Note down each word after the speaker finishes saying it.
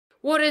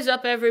What is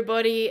up,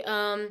 everybody?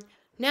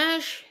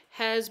 Nash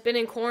has been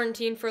in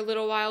quarantine for a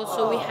little while,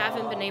 so we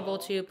haven't been able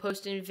to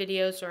post any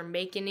videos or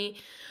make any.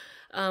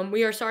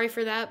 We are sorry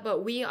for that,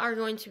 but we are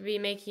going to be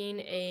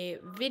making a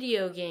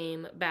video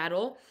game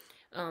battle.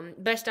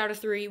 Best out of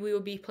 3. We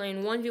will be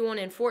playing 1v1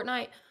 in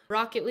Fortnite,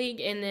 Rocket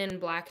League, and then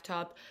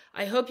Blacktop.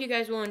 I hope you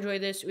guys will enjoy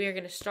this. We are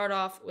going to start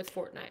off with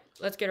Fortnite.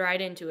 Let's get right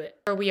into it.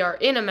 We are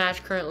in a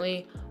match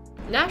currently.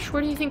 Nash,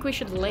 where do you think we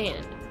should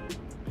land?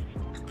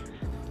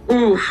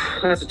 Oof,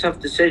 that's a tough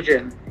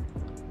decision.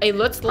 Hey,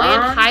 let's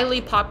land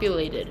highly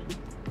populated.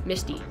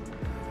 Misty.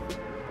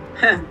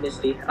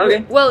 Misty.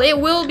 Okay. Well, it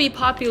will be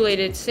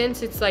populated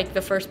since it's like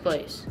the first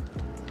place.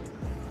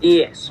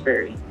 Yes,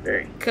 very,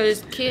 very.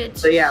 Because kids.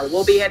 So yeah,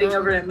 we'll be heading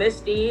over to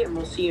Misty, and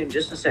we'll see you in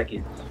just a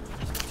second.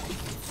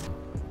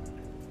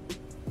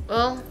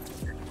 Well,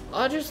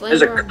 I'll just land.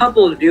 There's a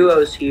couple of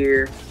duos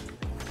here.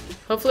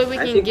 Hopefully we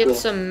can get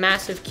some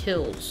massive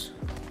kills.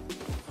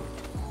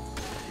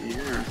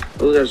 Yeah.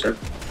 Oh, there's a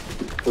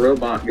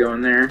robot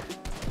going there.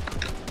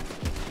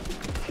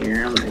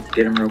 Here, I'm gonna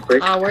get him real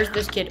quick. Where's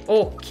this kid?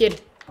 Oh, kid.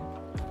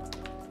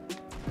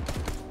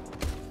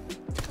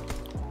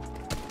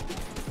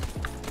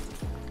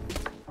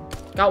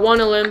 Got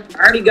one of them. I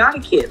already got a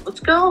kid.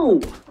 Let's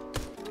go.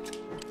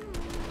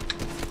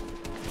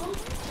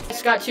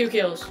 It's got 2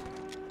 kills.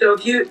 So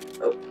if you,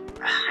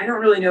 I don't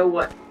really know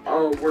what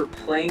we're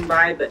playing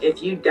by, but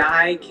if you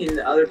die, can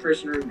the other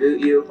person reboot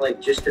you,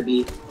 like just to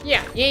be?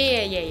 Yeah.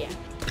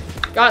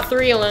 Got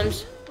 3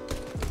 limbs.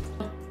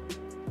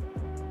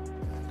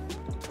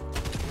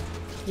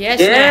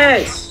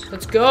 Yes.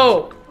 Let's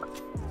go.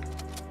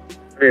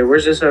 Okay,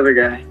 where's this other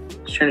guy?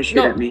 He's trying to shoot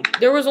at me.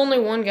 There was only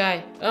one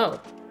guy.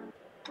 Oh.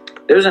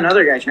 There's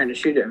another guy trying to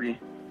shoot at me.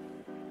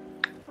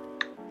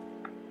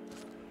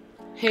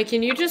 Hey,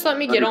 can you just let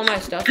me get all my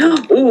stuff?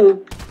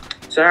 Ooh.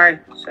 Sorry.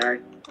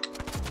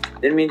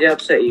 Didn't mean to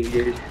upset you,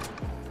 dude.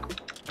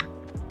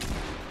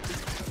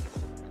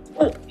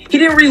 Oh, he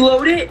didn't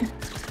reload it?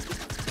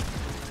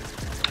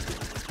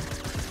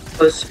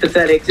 Oh, this is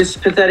pathetic. This is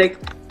pathetic.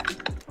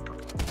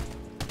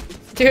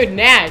 Dude,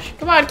 Nash.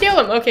 Come on, kill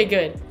him. Okay,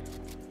 good.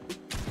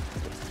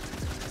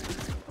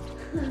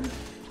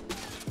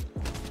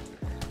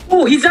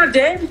 Oh, he's not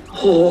dead?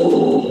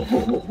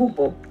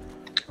 Oh.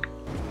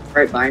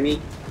 Right by me.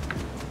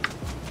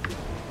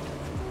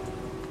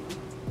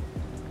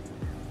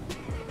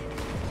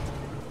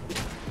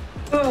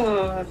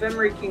 Oh, if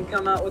Emery can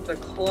come out with a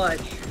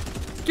clutch.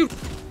 Dude.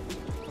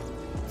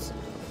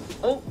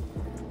 Oh.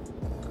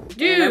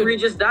 Dude. And Emery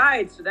just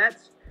died, so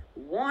that's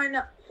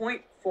 1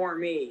 point for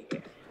me.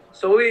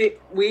 So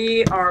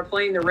we are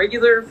playing the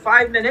regular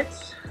 5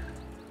 minutes.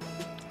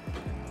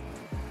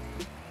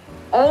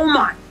 Oh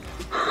my.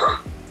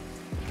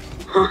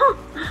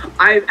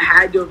 I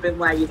had to have been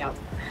lagging out.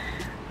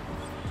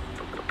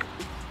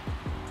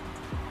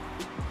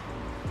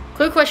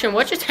 Quick question,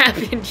 what just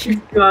happened?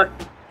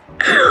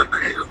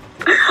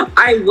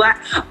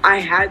 I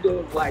had to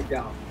have lagged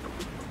out.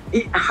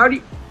 How do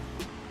you...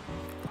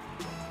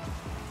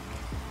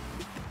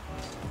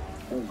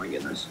 Oh my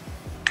goodness.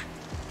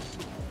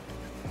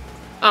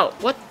 Oh,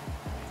 what?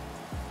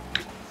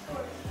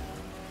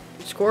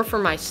 Score for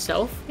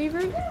myself,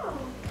 favorite?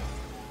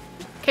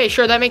 Okay,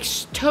 sure, that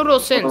makes total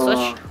sense.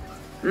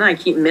 And I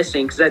keep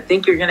missing because I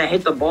think you're gonna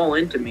hit the ball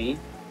into me.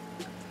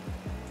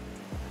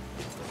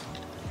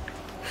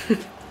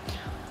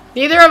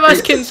 Neither of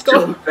us can score.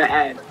 So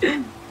bad.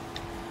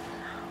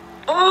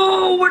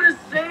 Oh, what a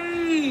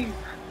save!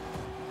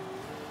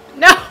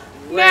 No,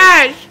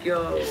 Nash.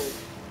 Go.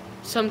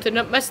 Something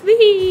up my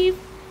sleeve.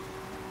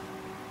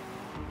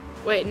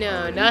 Wait,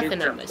 no, nothing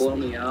up my blow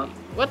sleeve. Me up.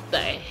 What the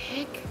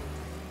heck?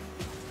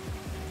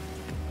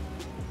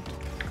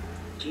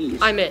 Jeez.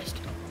 I missed.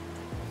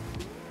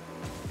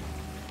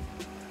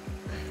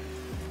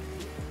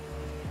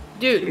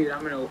 Dude,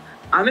 I'm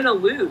gonna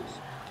lose.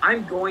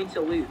 I'm going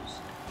to lose.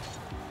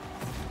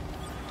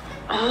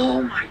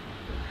 Oh my.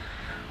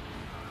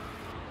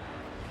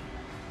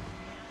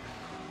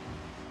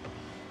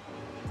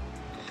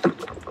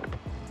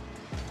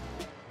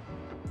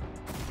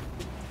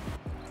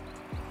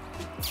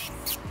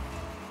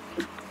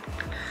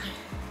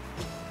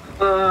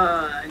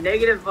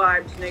 Negative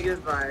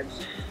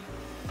vibes.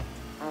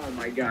 Oh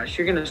my gosh,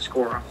 you're gonna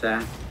score off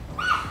that.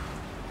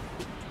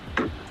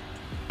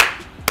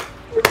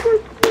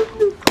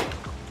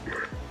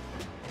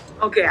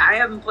 Okay, I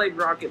haven't played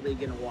Rocket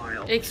League in a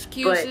while.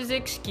 excuses.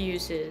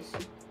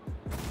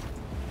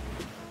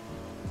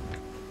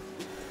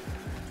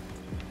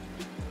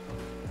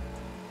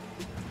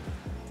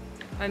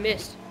 I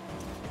missed.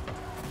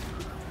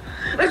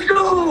 Let's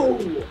go!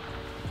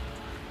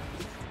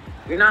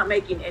 You're not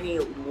making any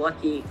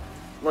lucky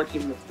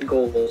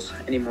goals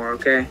anymore,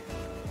 okay?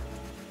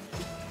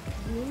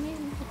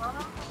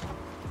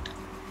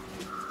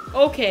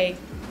 Okay.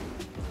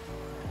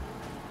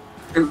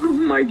 Oh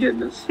my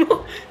goodness.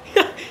 No.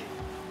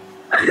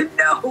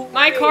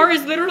 My car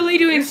is literally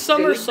doing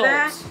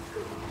somersaults.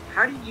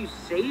 How did you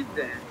save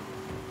that?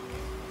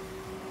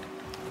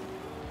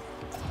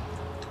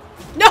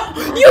 No!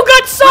 You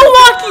got so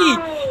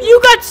lucky! You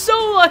got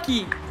so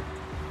lucky!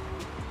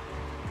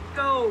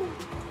 Go!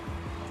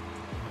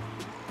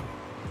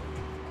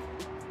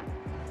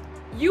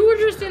 You were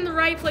just in the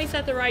right place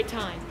at the right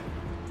time.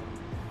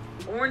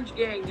 Orange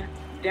Gang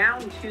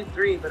down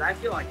 2-3, but I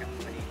feel like I'm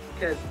winning.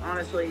 Because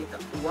honestly,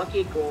 the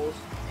lucky goals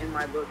in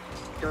my book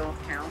don't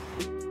count.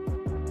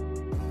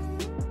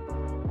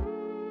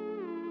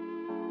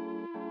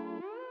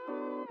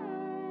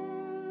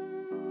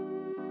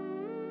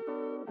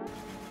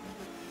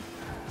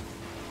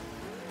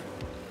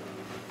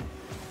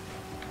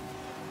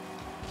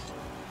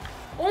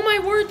 Oh my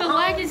word, the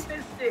lag is... He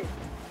missed it.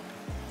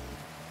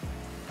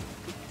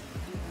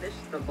 He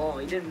missed the ball.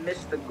 He didn't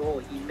miss the goal.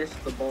 He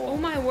missed the ball. Oh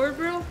my word,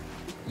 bro.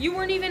 You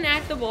weren't even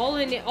at the ball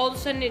and all of a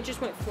sudden it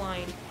just went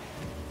flying.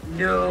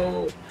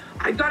 No.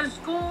 I got to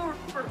score.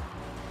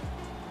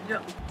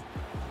 No.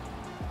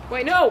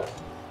 Wait, no.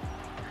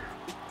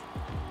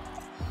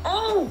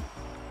 Oh!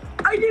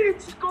 I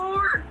didn't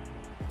score.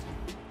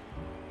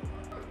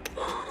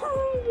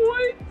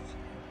 What?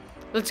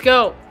 Let's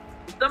go.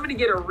 Somebody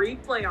get a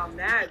replay on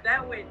that.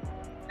 That went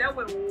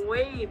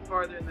way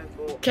farther than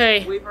goal.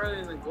 Okay. Way farther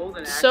than the goal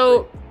than actually.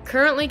 So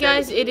currently,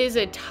 guys, it is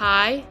a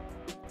tie.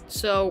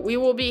 So we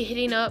will be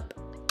hitting up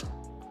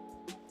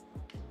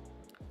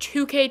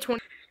 2K20.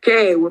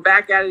 Okay, we're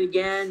back at it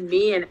again.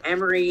 Me and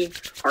Emery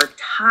are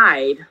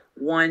tied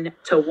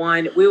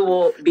 1-1. We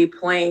will be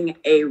playing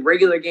a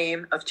regular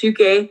game of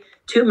 2K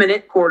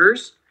 2-minute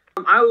quarters.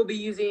 I will be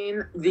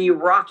using the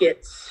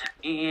Rockets,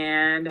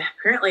 and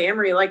apparently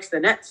Emery likes the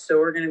Nets, so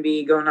we're going to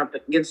be going up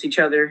against each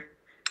other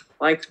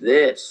like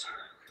this.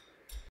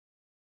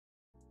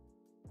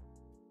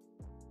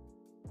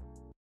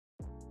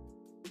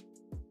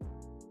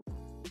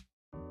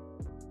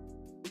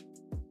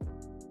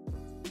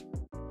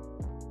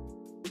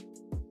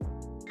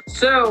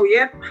 So,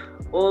 yep,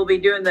 we'll be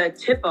doing the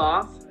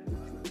tip-off.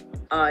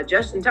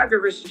 Justin Tucker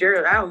versus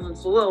Jared Allen.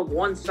 It's a little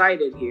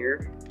one-sided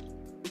here.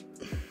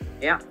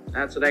 Yeah,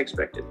 that's what I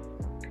expected.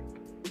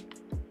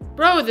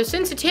 Bro, the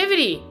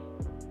sensitivity.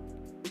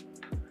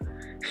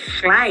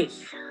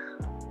 Slice.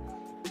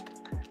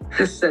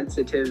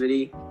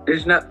 Sensitivity.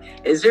 There's no...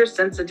 Is there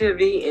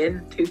sensitivity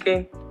in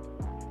 2K?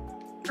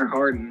 Or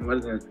Harden? What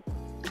is it?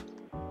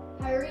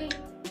 Kyrie.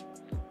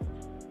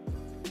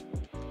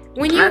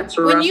 That's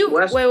Russ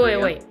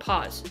Westbrook. Wait,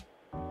 pause.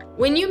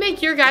 When you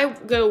make your guy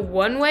go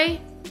one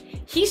way,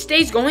 he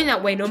stays going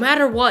that way no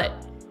matter what.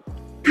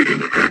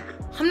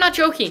 I'm not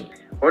joking.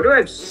 Or do I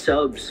have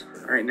subs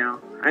right now?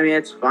 I mean,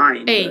 it's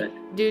fine. Hey,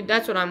 but... dude,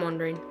 that's what I'm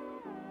wondering.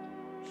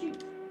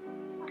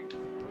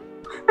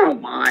 Oh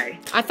my.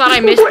 I thought I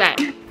missed that.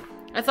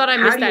 I thought I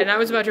missed that, and I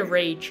was about to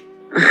rage.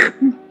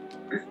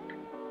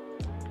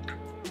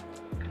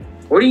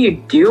 What are you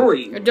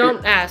doing?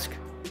 Don't ask.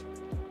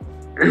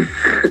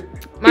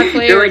 My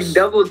players... You're like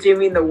double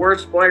teaming the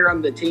worst player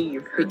on the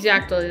team.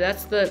 Exactly,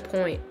 that's the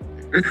point.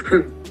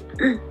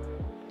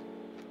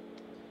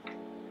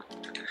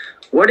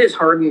 What is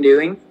Harden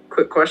doing?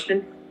 Quick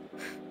question.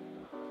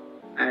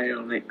 I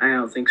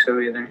don't think so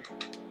either.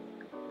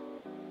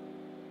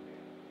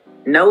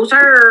 No,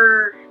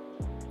 sir.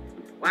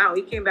 Wow,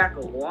 he came back a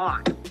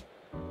lot.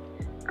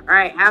 All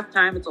right,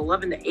 halftime. It's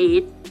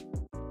 11-8.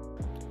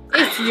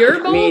 It's your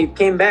ball? I mean, he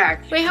came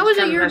back. Wait, how was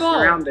it your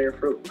ball? Around there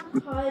for...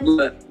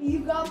 Because you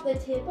got the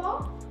tip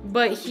off?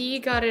 But he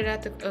got it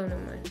at the... Oh, no,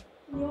 mind.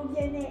 You'll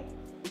get it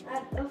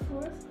at the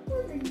first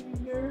quarter, you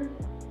nerd.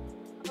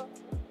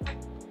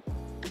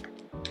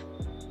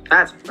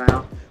 That's a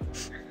foul.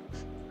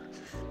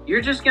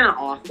 You're just gonna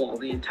off-ball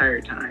the entire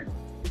time.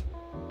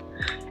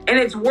 And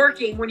it's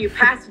working when you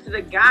pass it to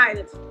the guy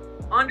that's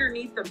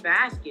underneath the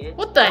basket.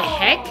 What the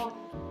heck?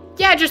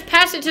 Yeah, just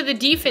pass it to the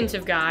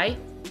defensive guy.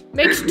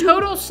 Makes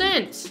total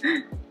sense.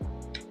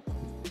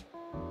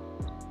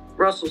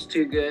 Russell's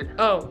too good.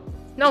 Oh,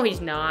 no, he's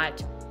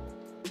not.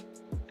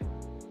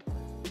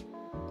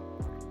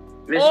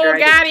 Mr. Oh, I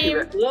got get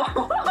him.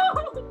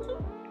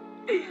 Whoa.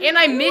 And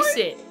I miss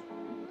it.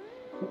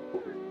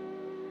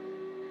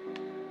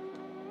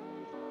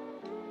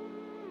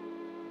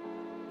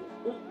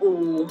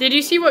 Ooh. Did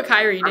you see what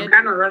Kyrie I'm did?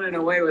 kind of running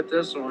away with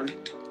this one.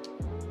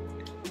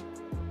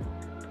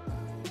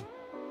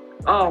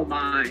 Oh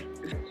my.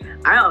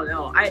 I don't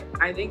know.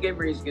 I think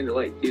Emery's gonna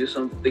like do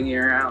something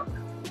here out.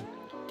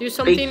 Do But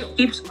something. he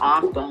keeps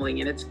off-balling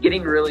and it's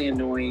getting really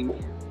annoying.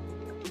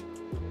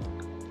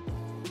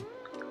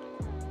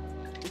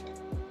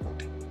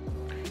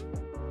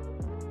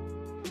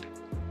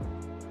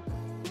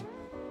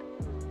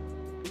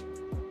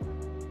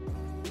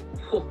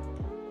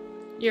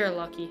 You're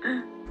lucky.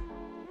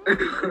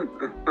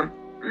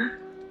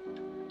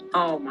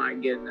 Oh my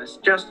goodness.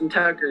 Justin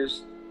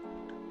Tucker's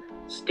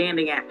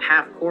standing at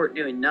half court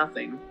doing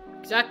nothing.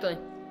 Exactly.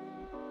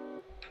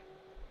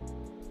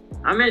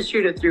 I'm going to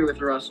shoot it through with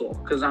Russell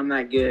because I'm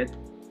that good.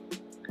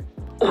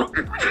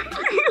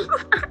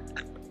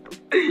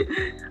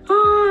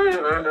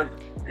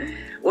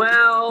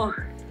 Well,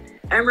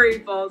 Emery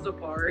falls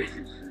apart.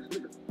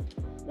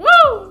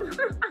 Woo!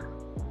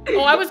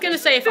 Oh, I was going to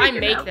say if I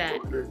make that.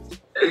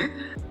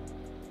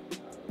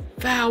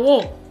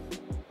 Foul.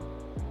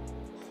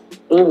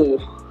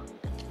 Oh.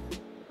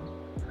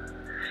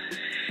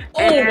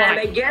 Oh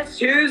my. And guess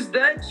who's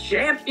the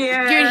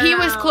champion? Dude, he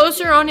was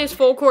closer on his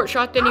full court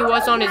shot than he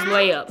was on his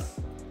layup.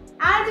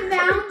 Out of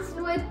bounds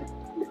with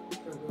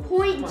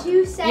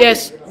 0.2 seconds.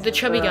 Yes, the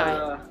chubby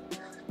guy.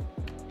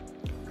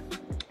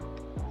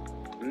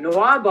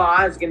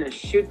 Nwaba is going to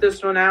shoot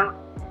this one out.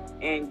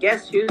 And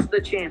guess who's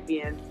the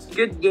champion?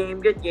 Good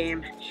game, good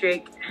game.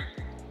 Shake.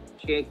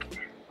 Shake.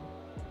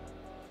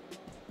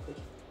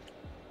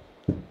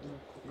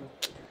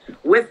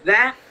 With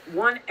that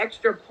 1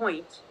 extra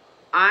point,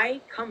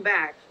 I come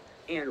back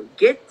and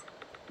get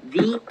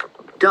the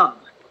dub.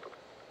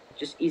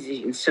 Just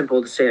easy and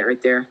simple to say it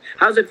right there.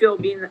 How's it feel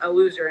being a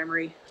loser,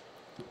 Emery?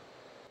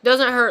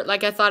 Doesn't hurt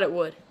like I thought it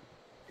would.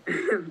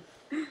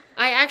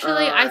 I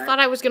thought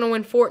I was gonna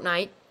win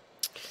Fortnite,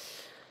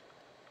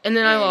 and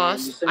then I And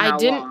lost. you somehow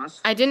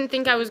lost. I didn't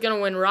think I was gonna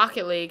win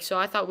Rocket League, so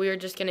I thought we were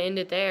just gonna end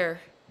it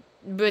there.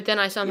 But then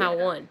I somehow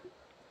won.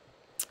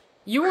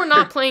 You were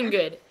not playing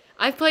good.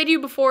 I've played you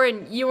before,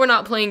 and you were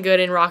not playing good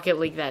in Rocket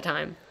League that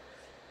time.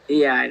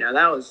 Yeah, I know.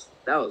 That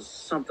was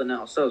something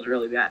else. That was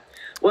really bad.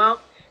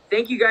 Well,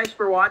 thank you guys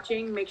for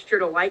watching. Make sure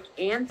to like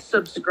and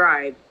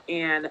subscribe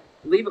and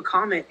leave a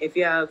comment if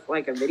you have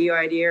like a video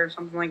idea or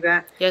something like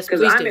that. Yes,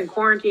 because please I'm do. in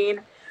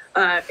quarantine.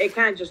 It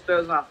kind of just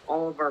throws off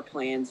all of our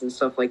plans and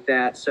stuff like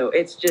that. So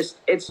it's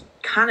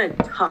kind of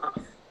tough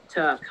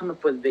to come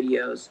up with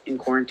videos in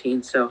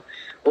quarantine. So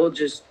we'll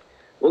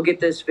get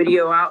this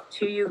video out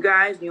to you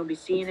guys, and you'll be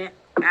seeing it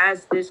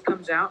as this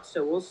comes out.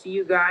 So we'll see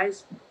you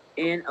guys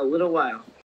in a little while.